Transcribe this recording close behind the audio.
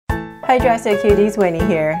Hi Drastic Cuties, Winnie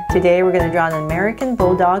here. Today we're going to draw an American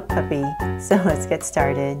Bulldog puppy. So let's get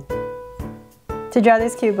started. To draw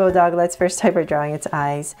this cute bulldog, let's first start by drawing its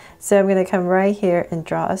eyes. So I'm going to come right here and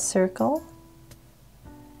draw a circle.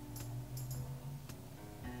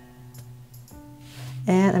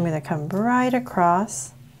 And I'm going to come right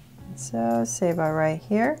across. So say about right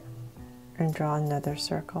here and draw another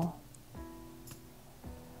circle.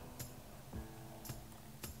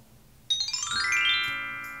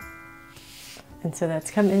 And so let's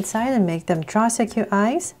come inside and make them draw so cute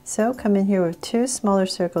eyes. So come in here with two smaller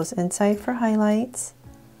circles inside for highlights.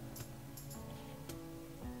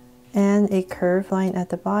 And a curved line at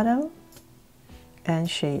the bottom and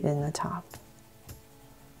shade in the top.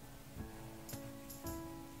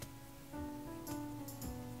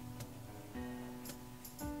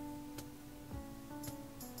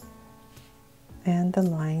 And the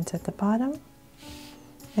lines at the bottom.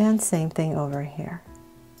 And same thing over here.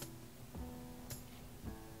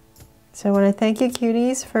 So I want to thank you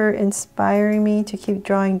cuties for inspiring me to keep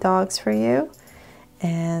drawing dogs for you.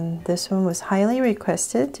 And this one was highly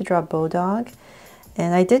requested to draw Bulldog.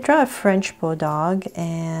 And I did draw a French Bulldog,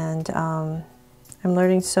 and I'm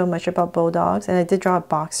learning so much about Bulldogs. And I did draw a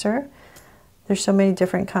Boxer. There's so many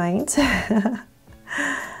different kinds.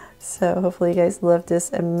 So hopefully you guys love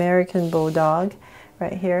this American Bulldog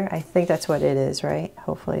right here. I think that's what it is, right?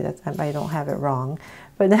 Hopefully I don't have it wrong.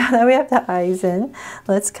 But now that we have the eyes in,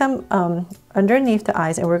 let's come underneath the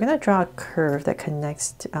eyes, and we're going to draw a curve that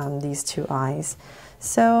connects these two eyes.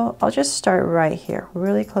 So I'll just start right here,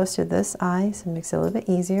 really close to this eye, so it makes it a little bit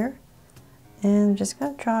easier. And I'm just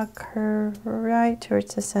going to draw a curve right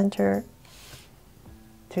towards the center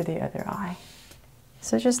to the other eye.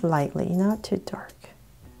 So just lightly, not too dark.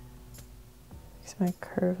 Makes my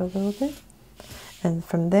curve a little bit. And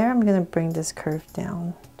from there, I'm going to bring this curve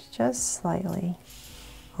down just slightly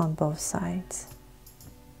on both sides.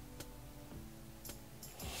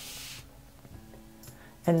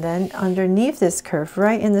 And then underneath this curve,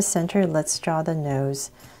 right in the center, let's draw the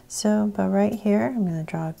nose. So about right here, I'm going to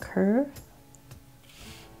draw a curve.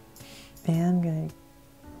 And I'm going to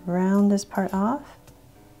round this part off.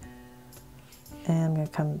 And I'm going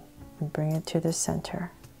to come and bring it to the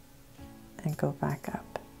center and go back up.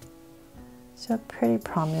 So pretty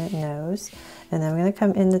prominent nose. And then I'm going to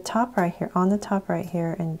come in the top right here, on the top right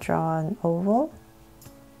here, and draw an oval.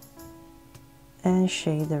 And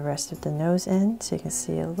shade the rest of the nose in so you can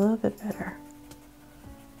see a little bit better.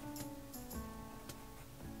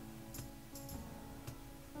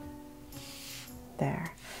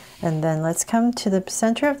 There. And then let's come to the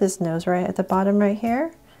center of this nose right at the bottom right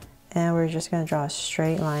here. And we're just going to draw a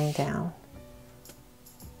straight line down.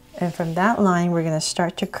 And from that line, we're going to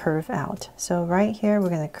start to curve out. So right here, we're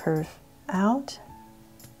going to curve out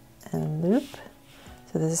and loop.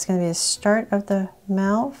 So this is going to be a start of the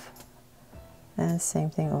mouth. And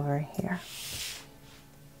same thing over here.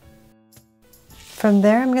 From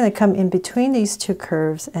there, I'm going to come in between these two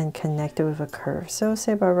curves and connect it with a curve. So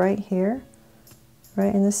say about right here,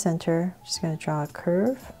 right in the center, I'm just going to draw a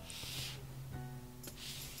curve.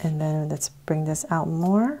 And then let's bring this out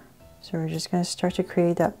more. So we're just going to start to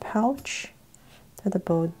create that pouch that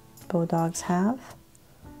the bulldogs have,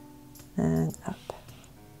 and up.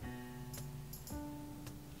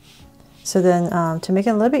 So then to make it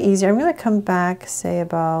a little bit easier, I'm going to come back, say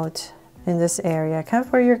about in this area, kind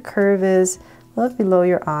of where your curve is, a little below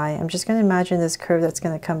your eye. I'm just going to imagine this curve that's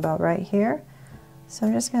going to come about right here. So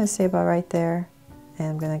I'm just going to say about right there, and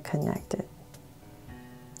I'm going to connect it.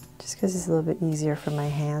 Just because it's a little bit easier for my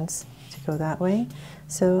hands to go that way.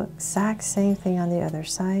 So exact same thing on the other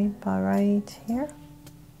side, about right here.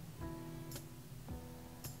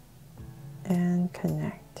 And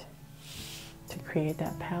connect to create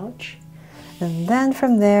that pouch. And then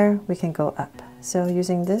from there, we can go up. So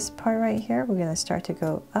using this part right here, we're going to start to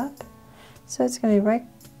go up. So it's going to be right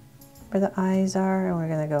where the eyes are, and we're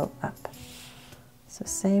going to go up. So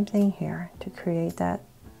same thing here to create that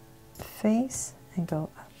face and go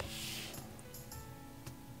up.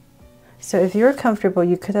 So if you're comfortable,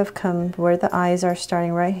 you could have come where the eyes are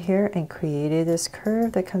starting right here and created this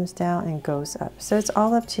curve that comes down and goes up. So it's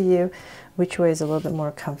all up to you which way is a little bit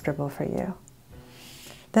more comfortable for you.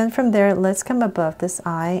 Then from there, let's come above this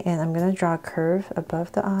eye, and I'm going to draw a curve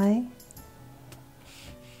above the eye.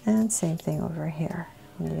 And same thing over here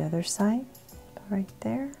on the other side, right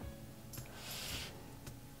there.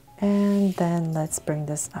 And then let's bring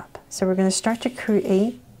this up. So we're going to start to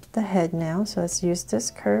create the head now. So let's use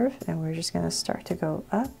this curve, and we're just going to start to go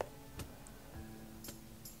up.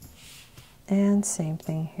 And same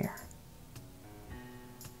thing here.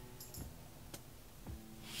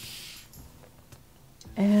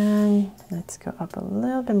 And Let's go up a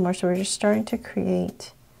little bit more. So we're just starting to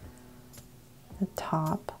create the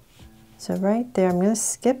top. So right there, I'm going to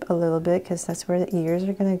skip a little bit because that's where the ears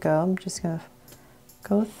are going to go. I'm just going to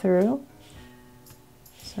go through.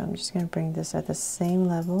 So I'm just going to bring this at the same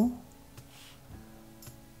level.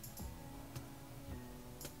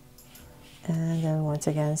 And then once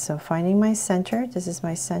again, so finding my center, this is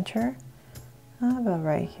my center, about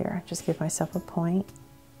right here. Just give myself a point.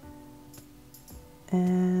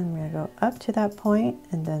 And I'm going to go up to that point,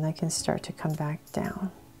 and then I can start to come back down.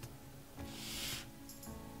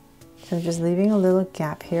 So just leaving a little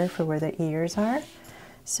gap here for where the ears are.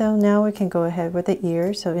 So now we can go ahead with the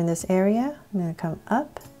ears. So in this area, I'm going to come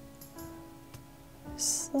up,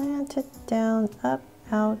 slant it down, up,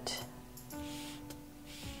 out,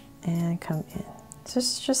 and come in. So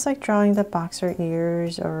it's just like drawing the boxer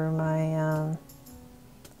ears or my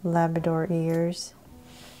Labrador ears.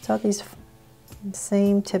 It's all these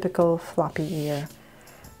same typical floppy ear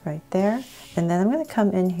right there. And then I'm going to come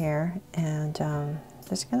in here and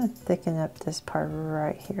just going to thicken up this part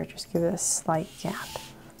right here. Just give it a slight gap.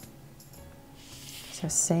 So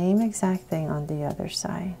same exact thing on the other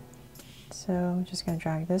side. So I'm just going to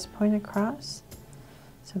drag this point across.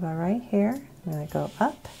 So about right here, I'm going to go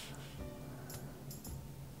up.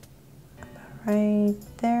 About right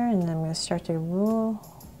there, and then I'm going to start to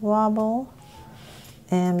wobble.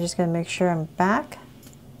 And I'm just going to make sure I'm back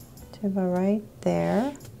to about right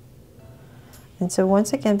there. And so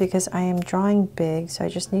once again, because I am drawing big, so I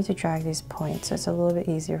just need to drag these points. So it's a little bit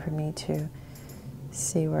easier for me to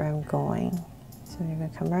see where I'm going. So I'm going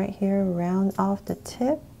to come right here, round off the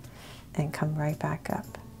tip, and come right back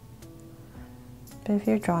up. But if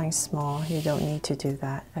you're drawing small, you don't need to do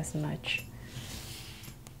that as much.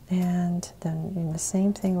 And then in the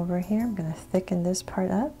same thing over here, I'm going to thicken this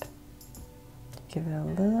part up, give it a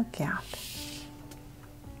little gap.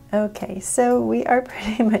 Okay, so we are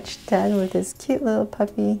pretty much done with this cute little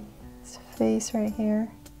puppy's face right here.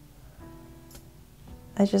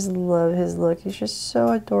 I just love his look. He's just so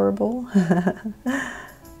adorable. Okay,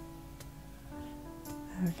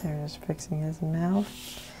 I'm just fixing his mouth.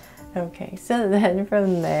 Okay, so then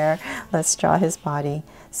from there, let's draw his body.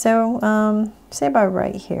 So, say about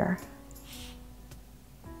right here.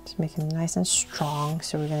 Just make him nice and strong.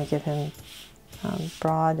 So we're going to give him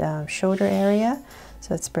broad shoulder area.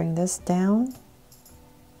 So let's bring this down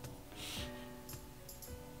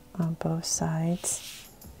on both sides.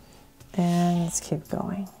 And let's keep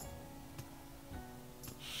going.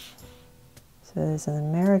 So this is an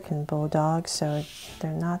American Bulldog, so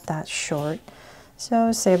they're not that short.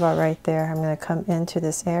 So say about right there, I'm going to come into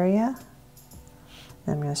this area.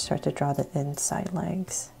 And I'm going to start to draw the inside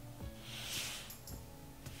legs.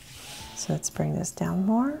 So let's bring this down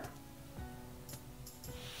more.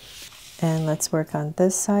 And let's work on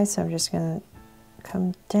this side. So I'm just going to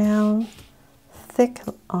come down, thick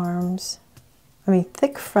arms,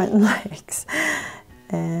 thick front legs,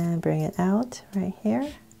 and bring it out right here.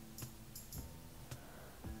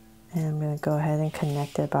 And I'm going to go ahead and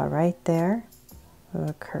connect it about right there with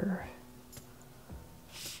a curve.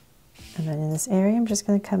 And then in this area, I'm just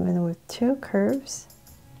going to come in with 2 curves.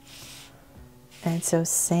 And so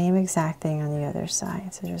same exact thing on the other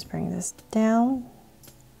side. So just bring this down,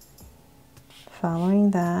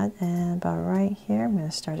 following that, and about right here, I'm going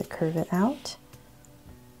to start to curve it out.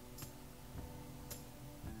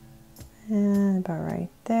 And about right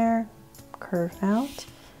there, curve out.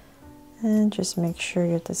 And just make sure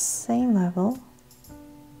you're at the same level.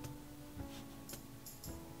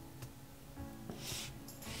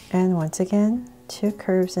 And once again, 2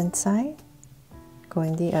 curves inside,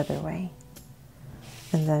 going the other way.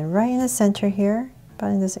 And then right in the center here,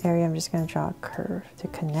 about in this area, I'm just going to draw a curve to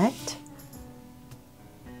connect.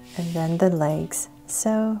 And then the legs.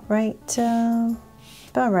 So right,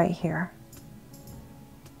 about right here.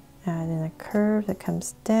 Add in a curve that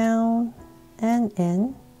comes down and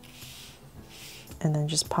in. And then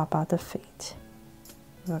just pop out the feet.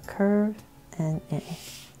 A curve and in.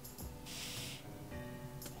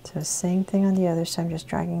 So same thing on the other side. I'm just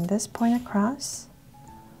dragging this point across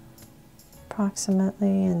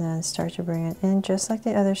approximately, and then start to bring it in just like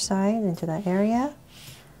the other side into that area.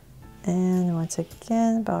 And once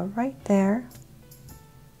again, about right there,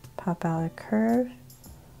 pop out a curve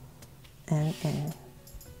and in.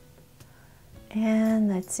 And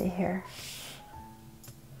let's see here.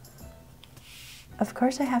 Of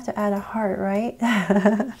course I have to add a heart, right?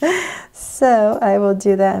 So I will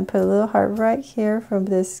do that and put a little heart right here from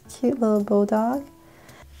this cute little bulldog.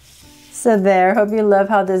 So there, hope you love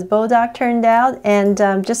how this bulldog turned out. And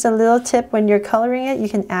just a little tip, when you're coloring it, you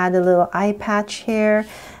can add a little eye patch here.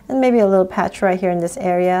 and maybe a little patch right here in this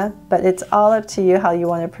area, but it's all up to you how you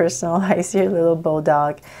want to personalize your little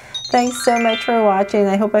bulldog. Thanks so much for watching.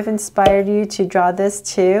 I hope I've inspired you to draw this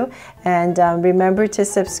too. And remember to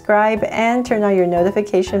subscribe and turn on your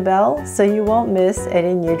notification bell so you won't miss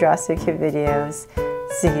any new Draw So Cute videos.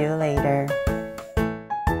 See you later.